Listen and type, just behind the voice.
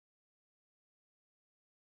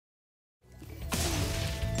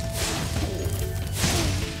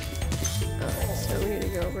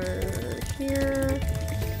go over here.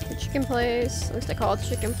 The chicken place. At least I call it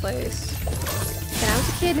chicken place. And I was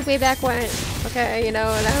a kid way back when. Okay, you know,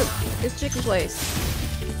 and it's chicken place.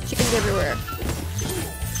 Chickens everywhere.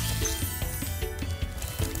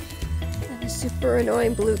 And a super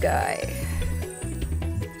annoying blue guy.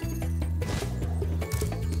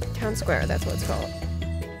 Town Square, that's what it's called.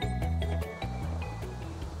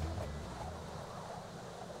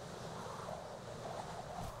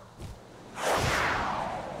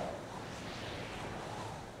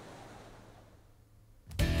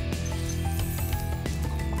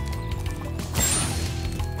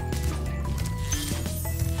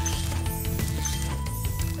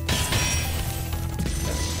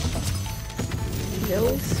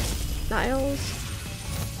 Niles.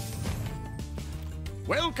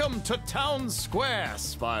 Welcome to Town Square,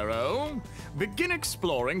 Spyro. Begin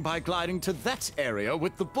exploring by gliding to that area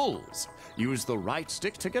with the bulls. Use the right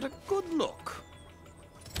stick to get a good look.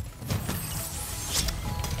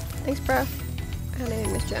 Thanks, bro. And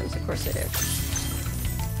I miss gems, of course I do.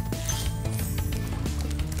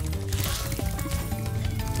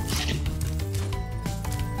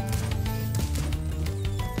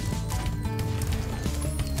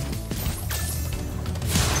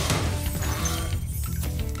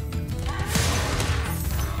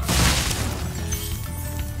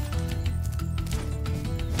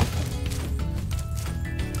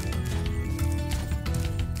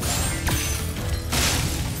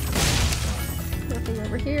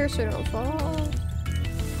 So I don't fall.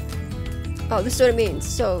 Oh, this is what it means.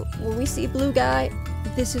 So when we see blue guy,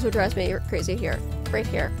 this is what drives me crazy here. Right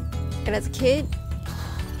here. And as a kid,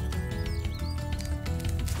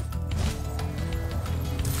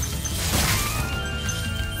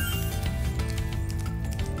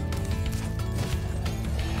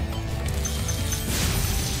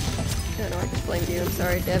 I don't know, I just blamed you. I'm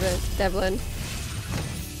sorry, Devlin.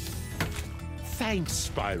 Thanks,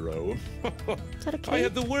 Spyro. Is that okay? I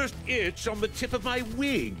had the worst itch on the tip of my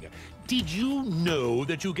wing. Did you know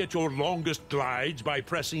that you get your longest glides by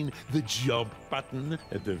pressing the jump button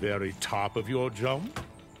at the very top of your jump?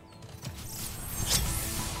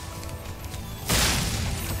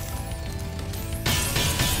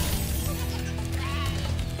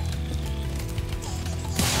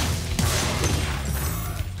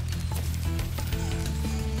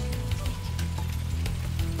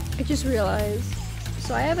 I just realized,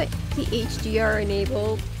 so I have the HDR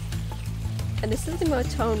enabled, and there's something about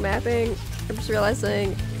tone mapping. I'm just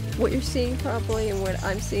realizing what you're seeing probably and what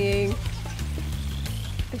I'm seeing.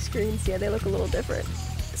 My screens, yeah, they look a little different.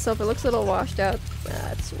 So if it looks a little washed out,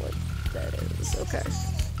 that's what that is. Okay.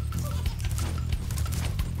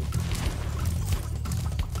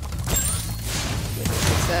 Maybe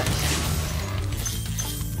fix that.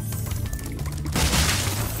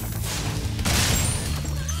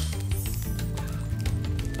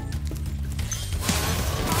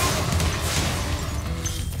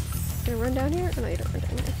 Run down here? Oh no, you don't run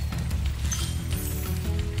down here.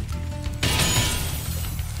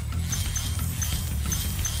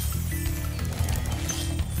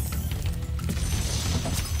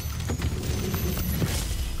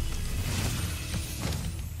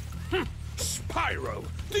 Spyro!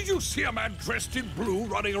 Did you see a man dressed in blue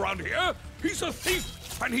running around here? He's a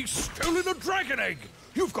thief, and he's stolen a dragon egg!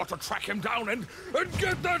 You've got to track him down and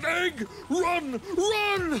get that egg! Run!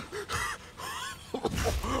 Run!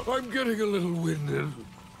 I'm getting a little winded.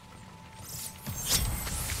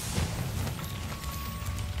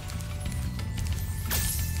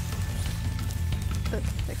 Oh,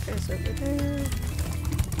 that guy's over there.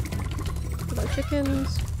 Hello,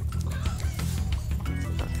 chickens.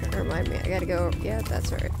 Okay, remind me, I gotta go. Yeah,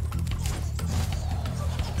 that's right.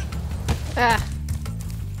 Ah!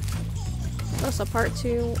 Also, part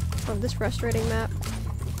 2 of this frustrating map.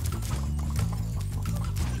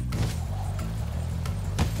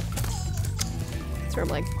 It's from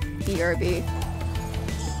like BRB.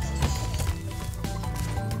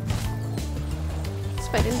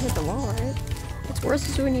 If I didn't hit the wall, right? What's worse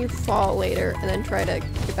is when you fall later and then try to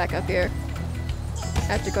get back up here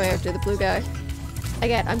after going after the blue guy.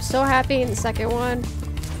 Again, I'm so happy in the second one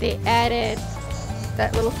they added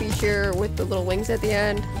that little feature with the little wings at the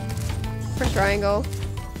end for triangle.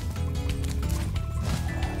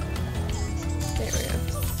 There we go.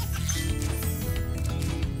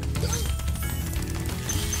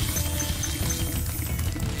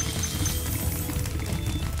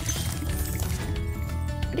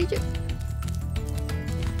 What did you...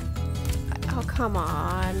 Oh, come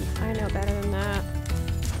on. I know better than that.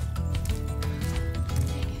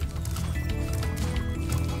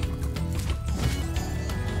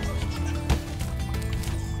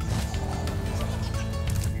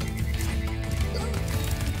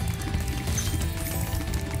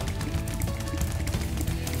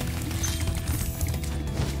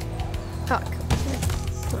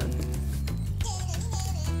 Come on.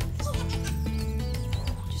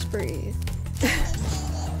 Just breathe.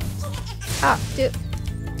 Ah, dude.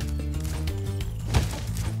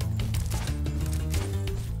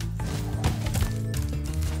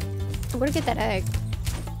 I'm gonna get that egg.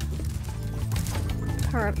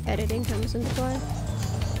 Power of editing comes into play.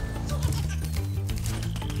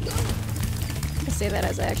 I say that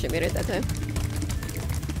as I actually made it that time.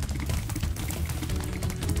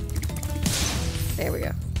 There we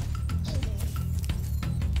go.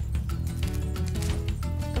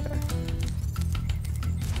 Okay.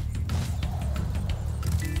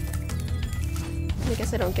 I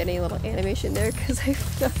guess I don't get any little animation there because I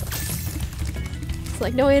fell. It's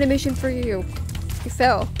like, no animation for you. You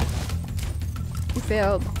fell. You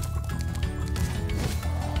failed.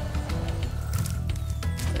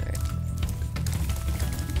 Alright.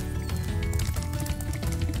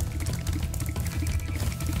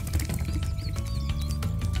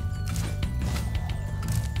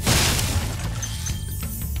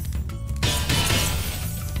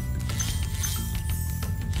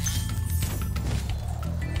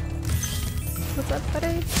 What's up,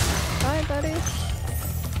 buddy? Bye, buddy.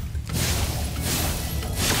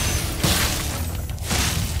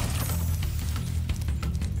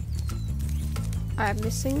 I'm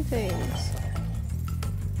missing things.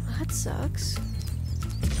 That sucks.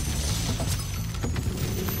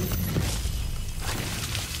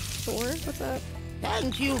 Thor, what's up?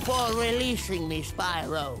 Thank you for releasing me,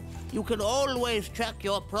 Spyro. You can always check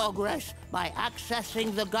your progress by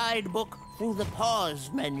accessing the guidebook through the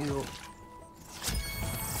pause menu.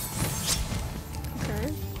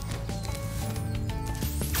 Okay.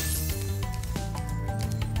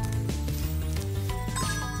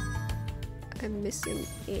 I'm missing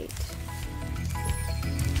 8.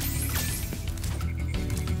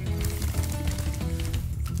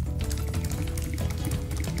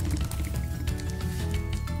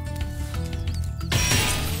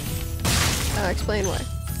 Explain why.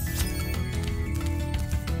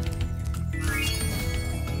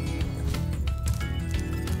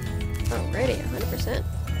 Alrighty, 100%.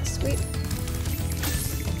 Sweet.